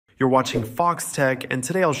You're watching Foxtecc, and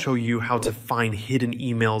today I'll show you how to find hidden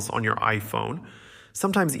emails on your iPhone.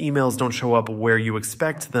 Sometimes emails don't show up where you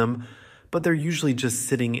expect them, but they're usually just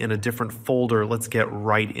sitting in a different folder. Let's get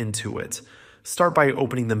right into it. Start by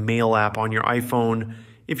opening the Mail app on your iPhone.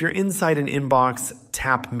 If you're inside an inbox,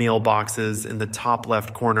 tap Mailboxes in the top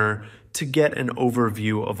left corner to get an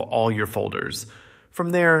overview of all your folders.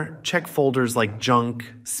 From there, check folders like Junk,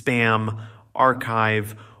 Spam,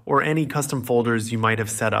 Archive, or any custom folders you might have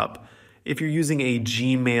set up. If you're using a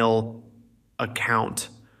Gmail account,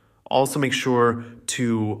 also make sure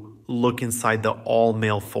to look inside the All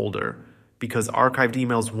Mail folder because archived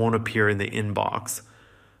emails won't appear in the inbox.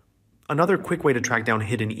 Another quick way to track down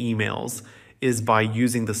hidden emails is by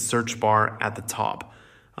using the search bar at the top.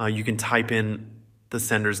 You can type in the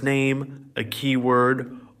sender's name, a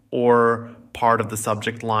keyword, or part of the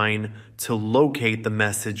subject line to locate the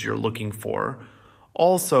message you're looking for.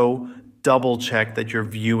 Also, double check that you're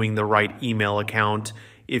viewing the right email account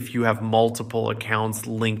if you have multiple accounts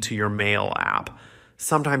linked to your Mail app.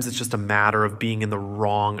 Sometimes it's just a matter of being in the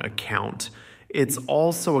wrong account. It's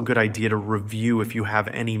also a good idea to review if you have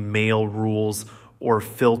any mail rules or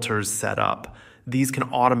filters set up. These can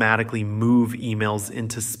automatically move emails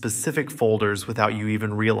into specific folders without you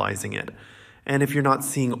even realizing it. And if you're not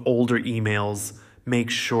seeing older emails,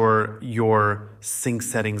 make sure your sync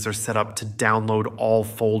settings are set up to download all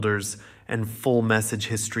folders and full message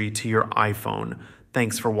history to your iPhone.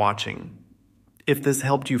 Thanks for watching. If this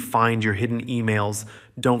helped you find your hidden emails,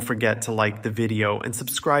 don't forget to like the video and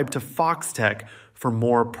subscribe to Foxtecc for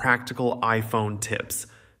more practical iPhone tips.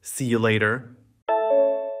 See you later.